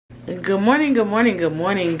Good morning, good morning, good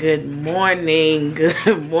morning, good morning,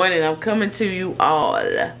 good morning. I'm coming to you all,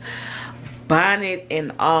 bonnet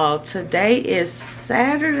and all. Today is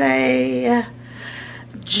Saturday,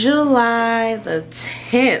 July the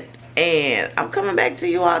 10th, and I'm coming back to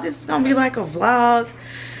you all. This is gonna be like a vlog,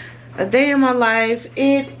 a day in my life.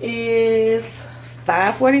 It is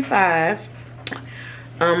 5:45.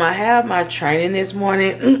 I have my training this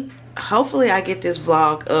morning. Hopefully I get this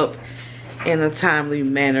vlog up in a timely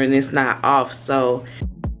manner and it's not off. So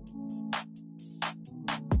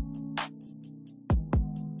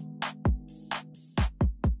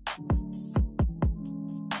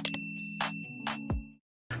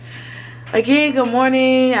again, good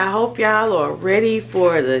morning. I hope y'all are ready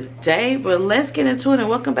for the day, but let's get into it and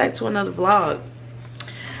welcome back to another vlog.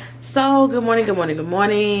 So good morning, good morning, good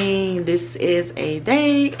morning. This is a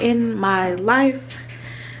day in my life.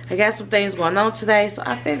 I got some things going on today, so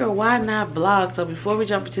I figured why not vlog. So before we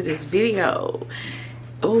jump into this video,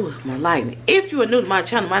 oh, my lighting. If you are new to my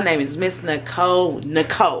channel, my name is Miss Nicole,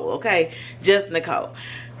 okay? Just Nicole.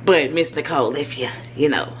 But Miss Nicole, if you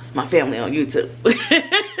know, my family on YouTube.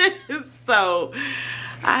 So,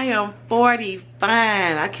 I am 45.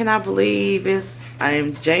 I cannot believe I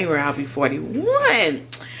am January, I'll be 41.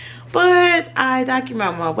 But I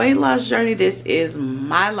document my weight loss journey. This is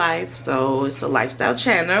my life, so it's a lifestyle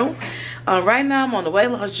channel. Right now I'm on the weight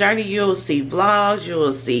loss journey. You'll see vlogs,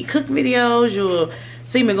 you'll see cook videos, you'll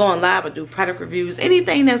see me going live or do product reviews.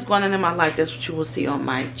 Anything that's going on in my life, that's what you will see on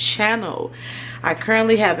my channel. I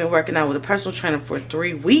currently have been working out with a personal trainer for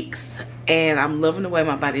 3 weeks, and I'm loving the way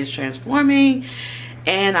my body is transforming.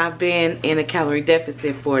 And I've been in a calorie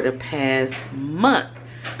deficit for the past month,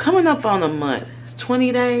 coming up on a month.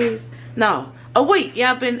 20 days, no, a week.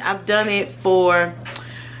 Yeah, I've done it for,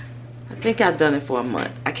 I think I've done it for a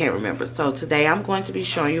month. I can't remember. So today I'm going to be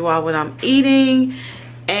showing you all what I'm eating,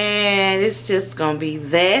 and it's just gonna be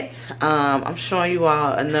that. I'm showing you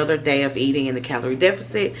all another day of eating in the calorie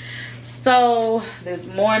deficit. So this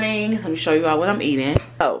morning, let me show you all what I'm eating.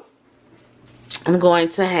 So I'm going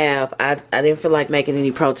to have, I didn't feel like making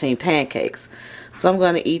any protein pancakes, so I'm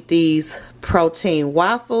going to eat these protein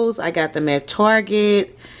waffles. I got them at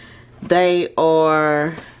Target. They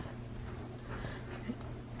are,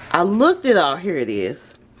 I looked it up, here it is,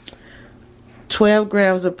 12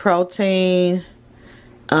 grams of protein,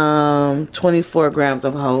 24 grams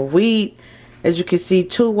of whole wheat. As you can see,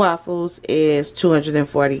 2 waffles is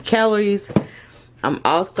 240 calories. I'm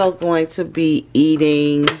also going to be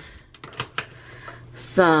eating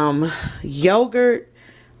some yogurt.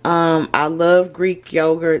 I love Greek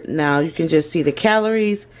yogurt. Now you can just see the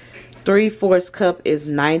calories. 3/4 cup is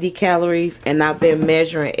 90 calories, and I've been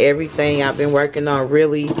measuring everything. I've been working on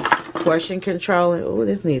really portion controlling. Oh,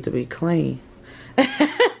 this needs to be clean.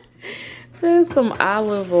 There's some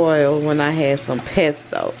olive oil when I had some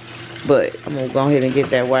pesto, but I'm gonna go ahead and get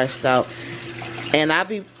that washed out. And I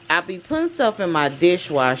be putting stuff in my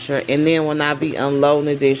dishwasher, and then when I be unloading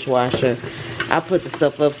the dishwasher, I put the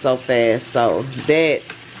stuff up so fast. So that,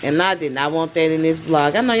 and I did not want that in this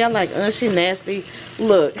vlog. I know y'all like, she nasty.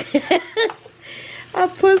 Look, I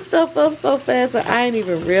put stuff up so fast that I didn't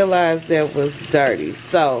even realize that was dirty.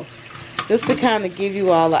 So just to kind of give you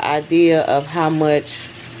all an idea of how much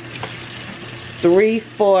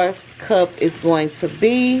 3/4 cup is going to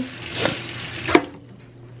be.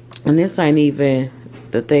 And this ain't even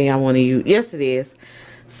the thing I want to use. Yes, it is.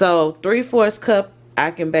 So 3/4 cup, I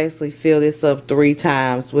can basically fill this up 3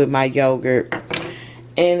 times with my yogurt.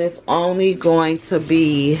 And it's only going to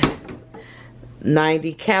be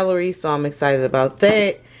 90 calories, so I'm excited about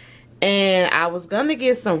that. And I was going to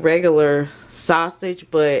get some regular sausage,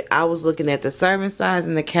 but I was looking at the serving size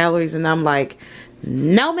and the calories, and I'm like,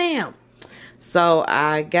 no ma'am. So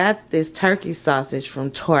I got this turkey sausage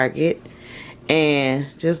from Target, and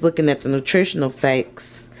just looking at the nutritional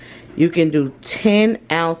facts, you can do 10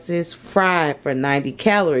 ounces fried for 90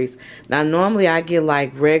 calories. Now, normally I get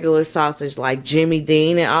like regular sausage like Jimmy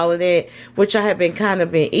Dean and all of that, which I have been kind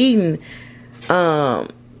of been eating.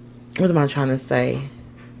 What am I trying to say?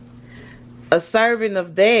 A serving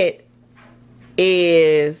of that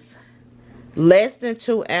is less than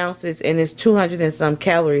 2 ounces, and it's 200 and some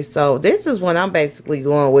calories. So this is what I'm basically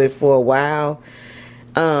going with for a while.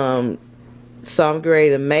 So I'm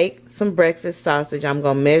ready to make some breakfast sausage. I'm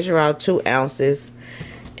gonna measure out 2 ounces,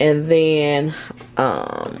 and then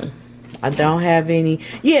I don't have any.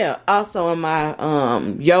 Yeah, also in my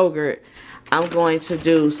yogurt, I'm going to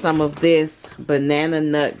do some of this banana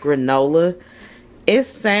nut granola. It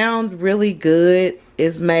sounds really good.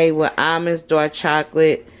 It's made with almonds, dark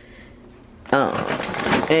chocolate,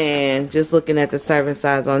 and just looking at the serving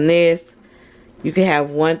size on this, You can have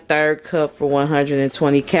 1/3 cup for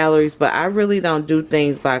 120 calories, but I really don't do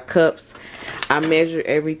things by cups. I measure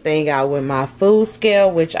everything out with my food scale,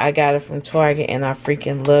 which I got it from Target and I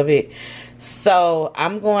freaking love it. So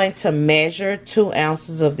I'm going to measure 2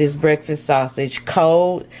 ounces of this breakfast sausage,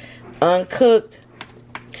 cold, uncooked.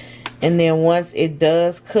 And then once it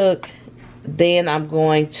does cook, then I'm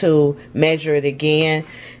going to measure it again,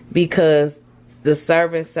 because the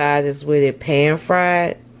serving size is with it pan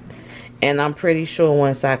fried. And I'm pretty sure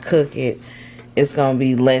once I cook it, it's going to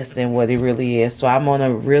be less than what it really is. So I'm going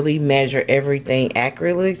to really measure everything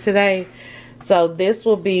accurately today. So this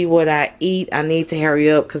will be what I eat. I need to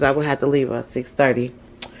hurry up because I will have to leave at 6:30.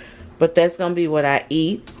 But that's going to be what I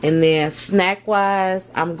eat. And then snack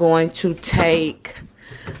wise, I'm going to take,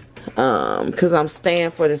 because I'm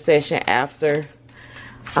staying for the session after,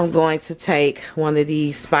 I'm going to take one of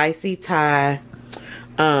these spicy Thai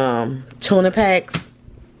tuna packs,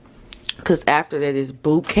 because after that is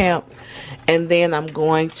boot camp. And then I'm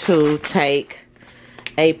going to take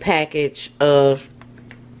a package of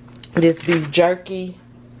this beef jerky.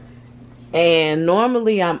 And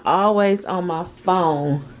normally I'm always on my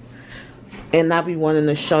phone, and I be wanting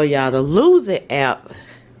to show y'all the Lose It app,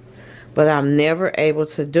 but I'm never able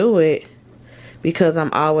to do it because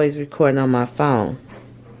I'm always recording on my phone.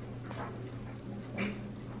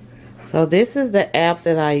 So this is the app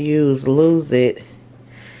that I use, Lose It.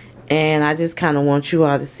 And I just kind of want you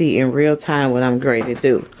all to see in real time what I'm going to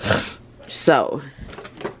do. So,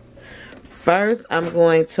 first I'm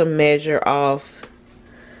going to measure off.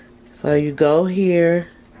 So you go here.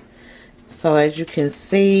 So as you can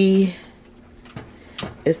see,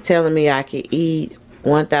 it's telling me I can eat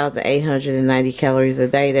 1,890 calories a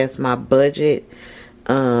day. That's my budget.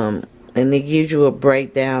 And it gives you a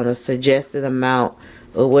breakdown, a suggested amount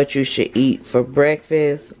of what you should eat for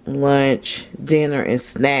breakfast, lunch, dinner, and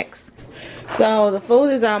snacks. So the food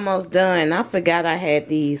is almost done. I forgot I had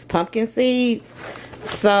these pumpkin seeds.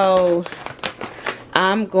 So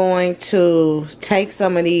I'm going to take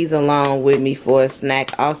some of these along with me for a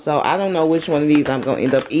snack. Also, I don't know which one of these I'm going to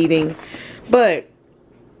end up eating. But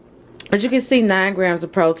as you can see, 9 grams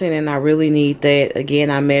of protein, and I really need that.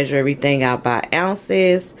 Again, I measure everything out by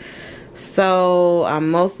ounces. So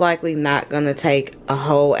I'm most likely not going to take a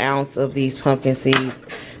whole ounce of these pumpkin seeds.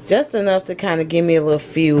 Just enough to kind of give me a little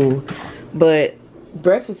fuel. But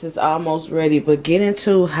breakfast is almost ready. But get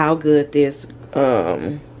into how good this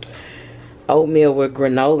oatmeal with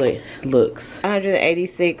granola looks.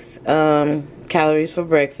 186 calories for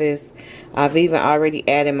breakfast. I've even already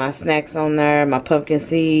added my snacks on there. My pumpkin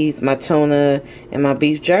seeds, my tuna, and my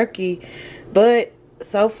beef jerky. But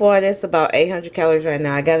so far, that's about 800 calories right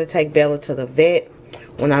now. I got to take Bella to the vet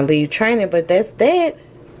when I leave training, but that's that.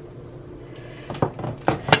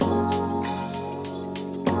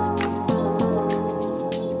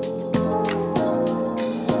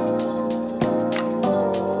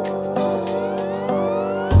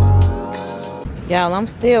 Y'all, I'm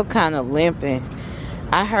still kind of limping.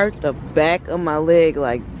 I hurt the back of my leg,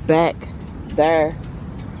 like back there.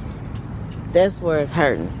 That's where it's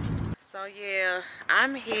hurting. So yeah,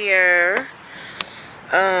 I'm here.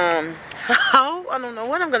 I don't know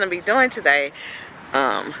what I'm gonna be doing today.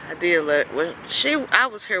 I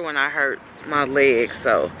was here when I hurt my leg,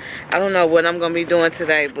 so I don't know what I'm gonna be doing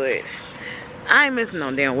today, but I ain't missing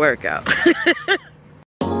no damn workout.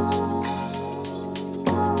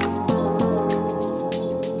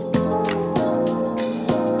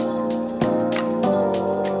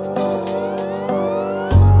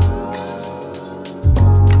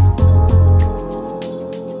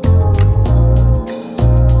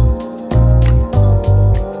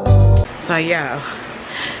 So y'all,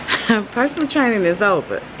 personal training is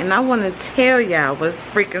over, and I want to tell y'all what's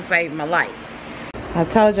freaking saved my life. I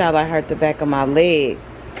told y'all I hurt the back of my leg,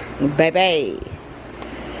 baby.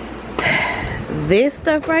 This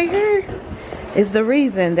stuff right here is the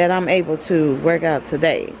reason that I'm able to work out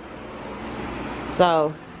today.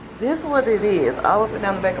 So this is what it is, all up and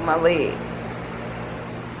down the back of my leg.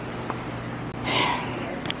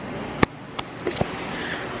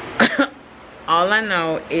 All I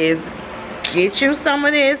know is get you some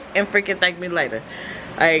of this and freaking thank me later.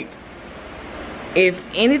 Like, if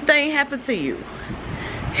anything happened to you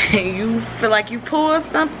and you feel like you pulled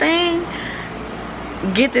something,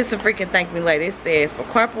 get this and freaking thank me later. It says for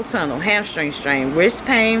carpal tunnel, hamstring strain, wrist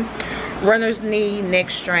pain, runner's knee, neck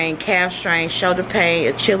strain, calf strain, shoulder pain,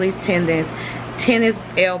 Achilles tendons, tennis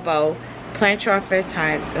elbow, plantar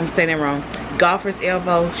fasciitis, I'm saying it wrong, golfer's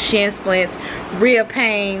elbow, shin splints, rib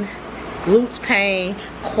pain, glutes pain,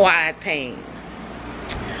 quad pain.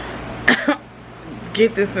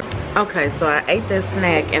 Get this. Okay, so I ate this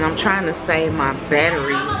snack and I'm trying to save my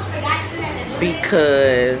battery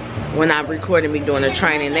because when I recorded me doing the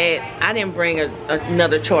training, that I didn't bring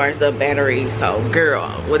another charged up battery. So girl,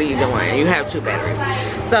 what are you doing? You have 2 batteries.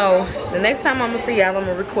 So the next time I'm gonna see y'all, I'm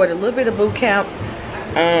gonna record a little bit of boot camp,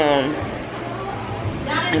 and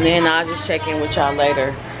then I'll just check in with y'all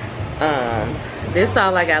later. This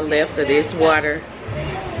all I got left of this water.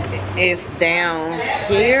 It's down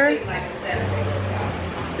here.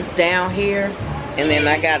 It's down here, and then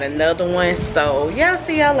I got another one. So yeah, I'll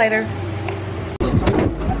see y'all later.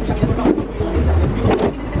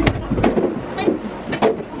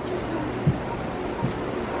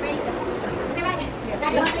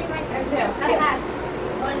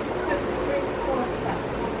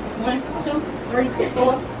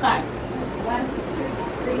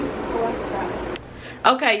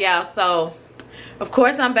 Okay, y'all, so of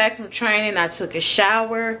course I'm back from training. I took a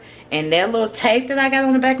shower, and that little tape that I got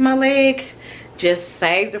on the back of my leg just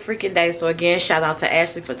saved the freaking day. So again, shout out to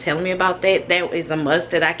Ashley for telling me about that. That is a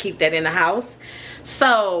must that I keep that in the house.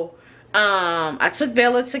 So I took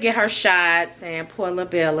Bella to get her shots, and poor little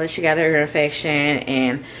Bella, she got her ear infection,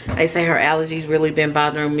 and they say her allergies really been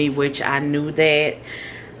bothering me, which I knew that.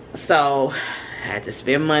 So I had to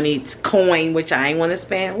spend money to coin, which I ain't want to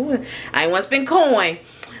spend. Ooh, I ain't want to spend coin.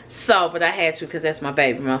 So, but I had to because that's my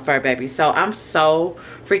baby, my fur baby. So I'm so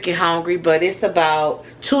freaking hungry, but it's about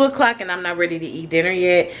 2 o'clock and I'm not ready to eat dinner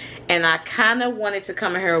yet. And I kind of wanted to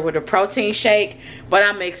come in here with a protein shake, but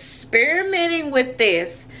I'm experimenting with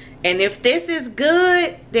this. And if this is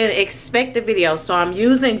good, then expect the video. So I'm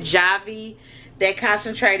using yallI, that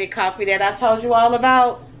concentrated coffee that I told you all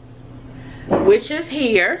about, which is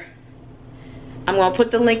here. I'm going to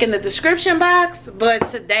put the link in the description box. But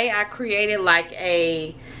today I created like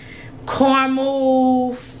a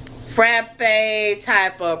caramel frappe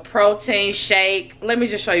type of protein shake. Let me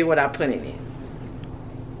just show you what I put in it.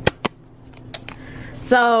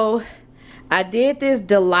 So I did this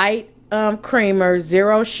Delight creamer,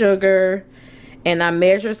 0 sugar, and I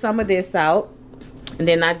measured some of this out. And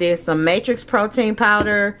then I did some matrix protein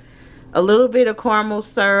powder, a little bit of caramel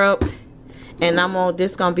syrup, and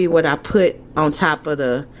this gonna be what I put on top of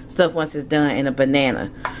the stuff once it's done, in a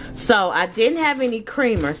banana. So I didn't have any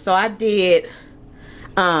creamer, so I did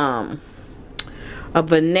a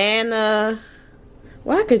banana.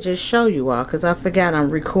 Well, I could just show you all because I forgot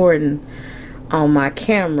I'm recording on my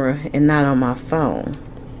camera and not on my phone,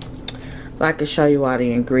 so I could show you all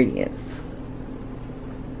the ingredients.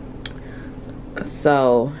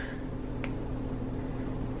 So,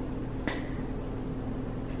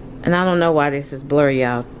 and I don't know why this is blurry,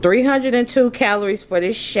 y'all. 302 calories for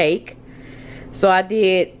this shake. So I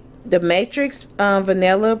did the Matrix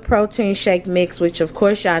vanilla protein shake mix, which of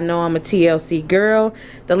course y'all know I'm a TLC girl.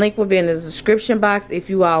 The link will be in the description box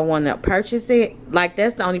if you all want to purchase it. Like,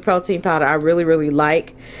 that's the only protein powder I really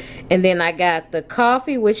like. And then I got the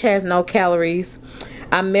coffee, which has no calories.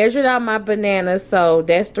 I measured out my bananas, so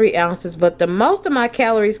that's 3 ounces. But the most of my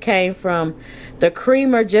calories came from the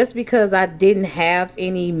creamer, just because I didn't have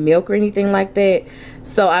any milk or anything like that.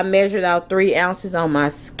 So I measured out 3 ounces on my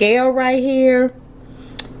scale right here.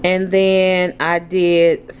 And then I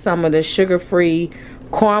did some of the sugar-free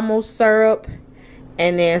caramel syrup.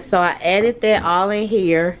 And then so I added that all in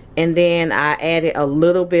here. And then I added a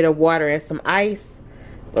little bit of water and some ice.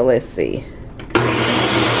 But let's see.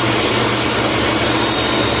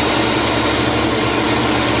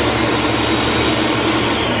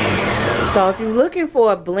 So if you're looking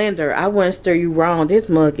for a blender, I wouldn't steer you wrong. This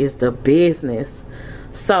mug is the business.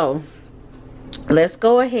 So let's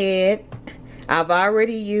go ahead. I've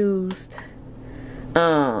already used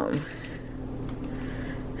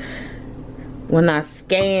when I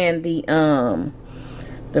scanned the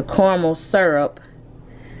caramel syrup,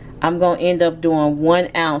 I'm gonna end up doing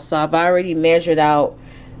 1 ounce. So I've already measured out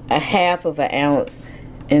a 1/2 ounce,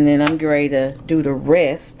 and then I'm ready to do the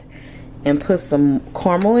rest and put some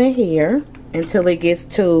caramel in here until it gets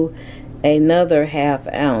to another 1/2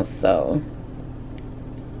 ounce. So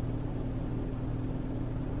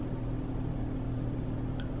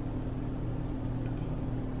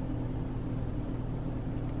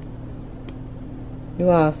you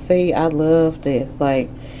all see, I love this. Like,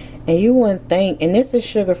 and you wouldn't think, and this is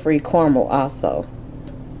sugar-free caramel also.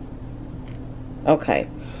 Okay,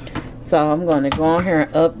 so I'm going to go on here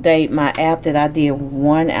and update my app that I did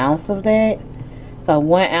 1 ounce of that. So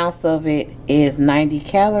 1 ounce of it is 90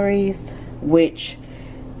 calories, which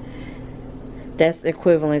that's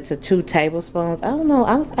equivalent to 2 tablespoons. I don't know,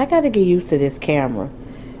 I got to get used to this camera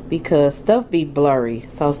because stuff be blurry.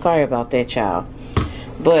 So sorry about that, y'all.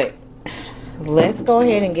 But let's go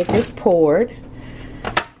ahead and get this poured.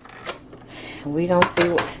 We don't see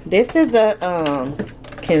what this is, the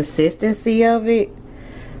consistency of it.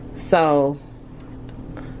 So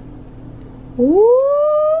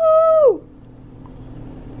woo,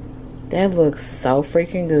 that looks so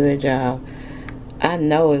freaking good, y'all. I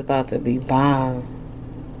know it's about to be bomb.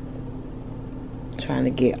 Trying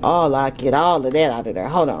to get all of that out of there.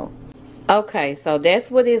 Hold on. Okay, so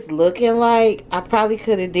that's what it's looking like. I probably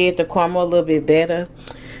could have did the caramel a little bit better,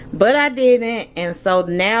 but I didn't. And so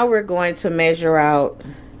now we're going to measure out,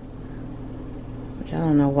 which I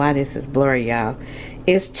don't know why this is blurry, y'all.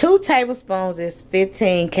 It's 2 tablespoons. It's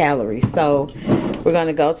 15 calories. So we're going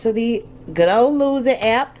to go to the good old Loser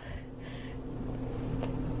app.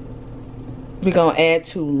 We're going to add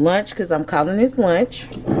to lunch because I'm calling this lunch.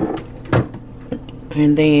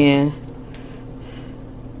 And then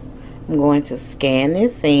I'm going to scan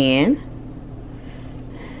this in.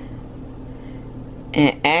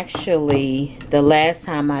 And actually, the last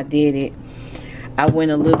time I did it, I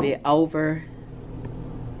went a little bit over.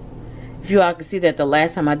 If you all can see that the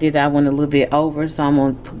last time I did that, I went a little bit over. So I'm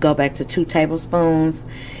going to go back to 2 tablespoons.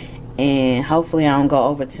 And hopefully I don't go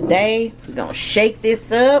over today. We're going to shake this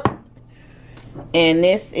up. And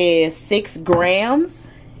this is 6 grams.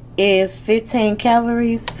 Is 15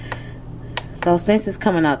 calories. So since it's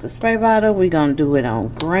coming out the spray bottle, we're gonna do it on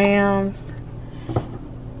grams.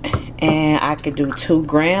 And I could do 2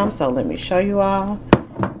 grams. So let me show you all.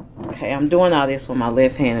 Okay, I'm doing all this with my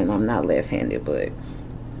left hand, and I'm not left-handed, but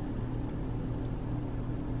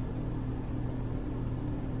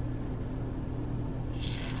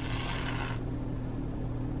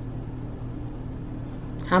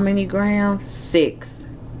how many grams? 6.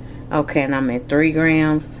 Okay, and I'm at 3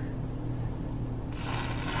 grams.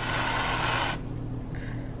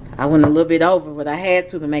 I went a little bit over, but I had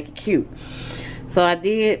to make it cute. So I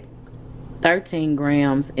did 13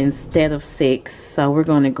 grams instead of 6. So we're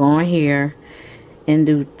going to go in here and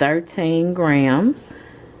do 13 grams.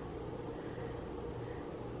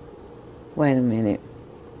 Wait a minute.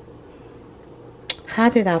 How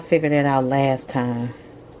did I figure that out last time?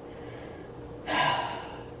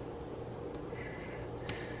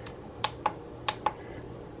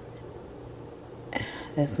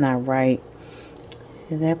 That's not right.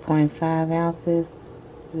 Is that 0.5 ounces?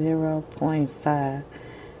 0.5.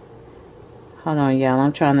 Hold on, y'all.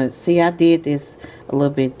 I'm trying to see. I did this a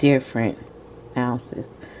little bit different. Ounces.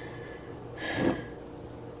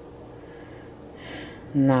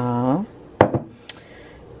 No.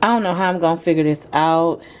 I don't know how I'm going to figure this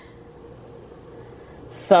out.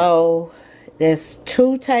 So, there's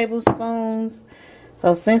 2 tablespoons.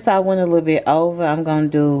 So, since I went a little bit over, I'm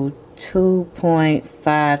going to do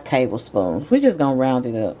 2.5 tablespoons. We're just going to round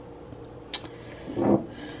it up. We're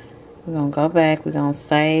going to go back. We're going to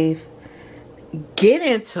save. Get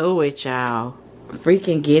into it, y'all.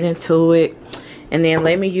 Freaking get into it. And then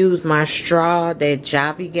let me use my straw that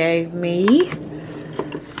Javi gave me.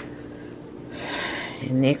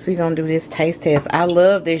 And next we're going to do this taste test. I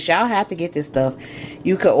love this. Y'all have to get this stuff.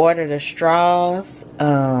 You could order the straws.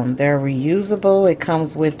 They're reusable. It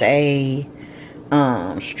comes with a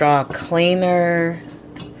straw cleaner.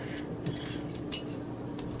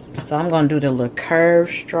 So I'm going to do the little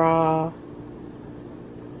curved straw.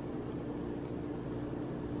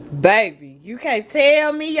 Baby, you can't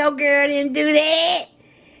tell me your girl didn't do that.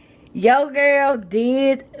 Your girl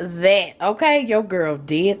did that. Okay, your girl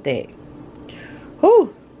did that.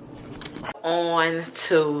 Whew. On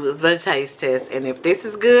to the taste test. And if this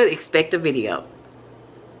is good, expect a video.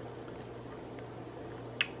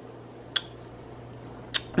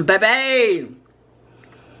 Baby.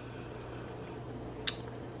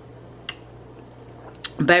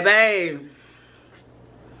 Baby.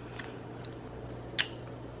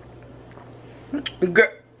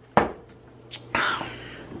 Girl.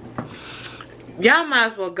 Y'all might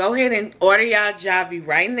as well go ahead and order y'all Javi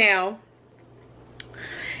right now.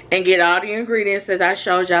 And get all the ingredients that I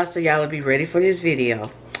showed y'all so y'all will be ready for this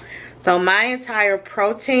video. So my entire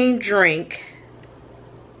protein drink,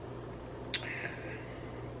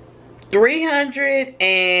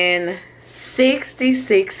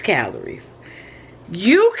 366 calories.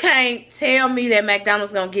 You can't tell me that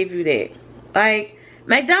McDonald's gonna give you that. Like,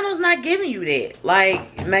 McDonald's not giving you that.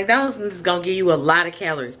 Like, McDonald's is gonna give you a lot of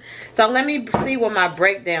calories. So let me see what my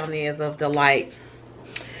breakdown is of the, like,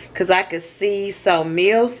 because I could see. So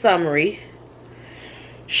meal summary,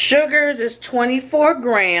 sugars is 24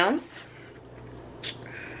 grams.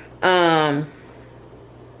 Wait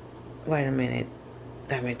a minute.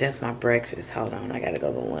 That's my breakfast. Hold on, I gotta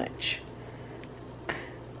go to lunch.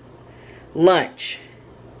 Lunch,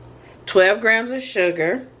 12 grams of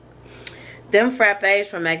sugar. Them frappes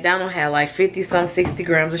from McDonald's had like 50 some 60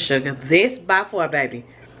 grams of sugar. This by far, baby.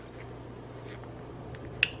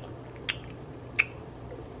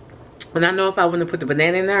 And I know if I wouldn't have put the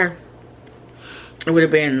banana in there, it would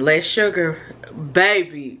have been less sugar.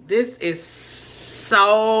 Baby, this is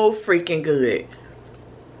so freaking good.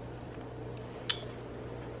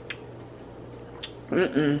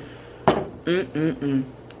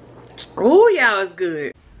 Oh, y'all, it's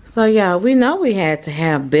good. So, y'all, we know we had to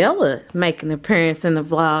have Bella make an appearance in the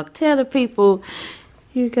vlog. Tell the people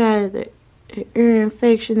you got an ear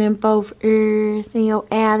infection in both ears and your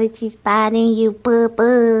allergies biting you,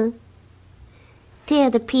 boo.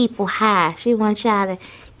 Tell the people hi. She wants y'all to,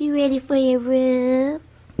 you ready for your rub?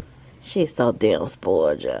 She's so damn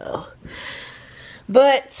spoiled, y'all.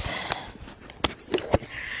 But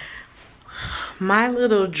my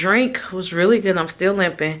little drink was really good. I'm still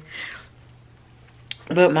limping.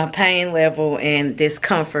 But my pain level and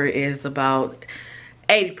discomfort is about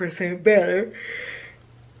 80% better.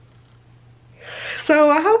 So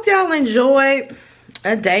I hope y'all enjoyed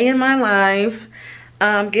a day in my life.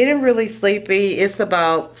 I'm getting really sleepy. It's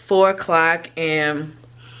about 4 o'clock and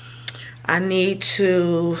I need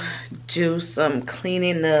to do some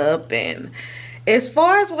cleaning up. And as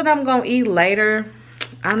far as what I'm going to eat later,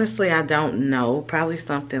 honestly, I don't know. Probably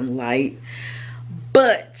something light.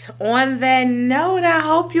 But on that note, I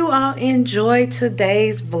hope you all enjoyed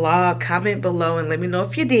today's vlog. Comment below and let me know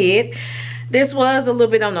if you did. This was a little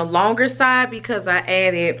bit on the longer side because I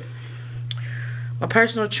added my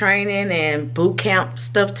personal training and boot camp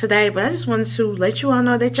stuff today. But I just wanted to let you all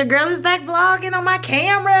know that your girl is back vlogging on my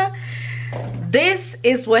camera. This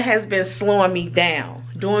is what has been slowing me down.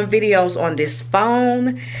 Doing videos on this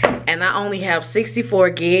phone. And I only have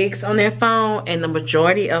 64 gigs on that phone. And the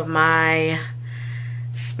majority of my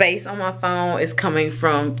space on my phone is coming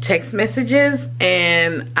from text messages,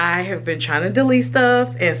 and I have been trying to delete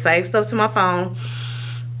stuff and save stuff to my phone.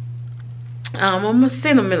 I'm a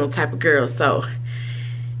sentimental type of girl, so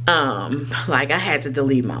like I had to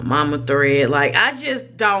delete my mama thread. Like I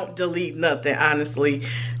just don't delete nothing, honestly.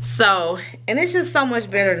 So, and it's just so much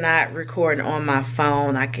better not recording on my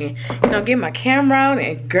phone. I can, you know, get my camera out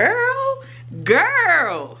and girl,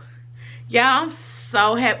 y'all, I'm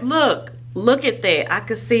so happy. Look at that. I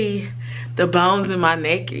could see the bones in my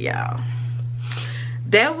neck, y'all.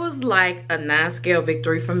 That was like a 9-scale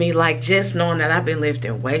victory for me. Like just knowing that I've been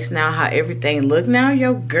lifting weights now, how everything look now.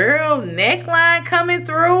 Your girl neckline coming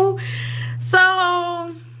through. So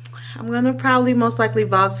I'm gonna probably most likely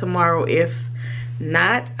vlog tomorrow. If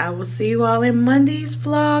not, I will see you all in Monday's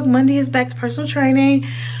vlog. Monday is back to personal training.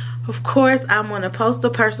 Of course, I'm gonna post the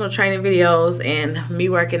personal training videos and me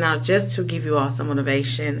working out just to give you all some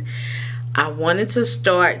motivation. I wanted to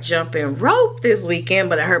start jumping rope this weekend,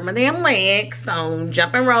 but I hurt my damn leg. So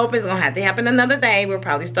jumping rope is gonna have to happen another day. We'll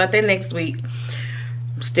probably start that next week.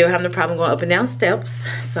 I'm still having a problem going up and down steps.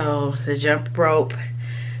 So the jump rope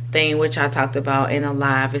thing, which I talked about in a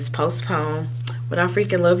live, is postponed. But I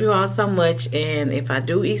freaking love you all so much. And if I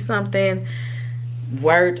do eat something,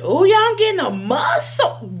 oh y'all, I'm getting a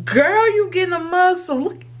muscle. Girl, you getting a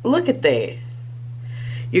muscle. Look at that.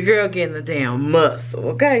 Your girl getting a damn muscle,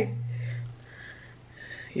 okay?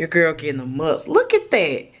 Your girl getting a muscle. Look at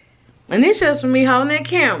that. And it's just for me holding that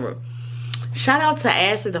camera. Shout out to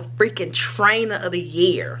Ashley, the freaking trainer of the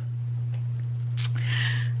year.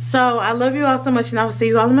 So I love you all so much, and I will see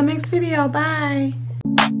you all in my next video. Bye.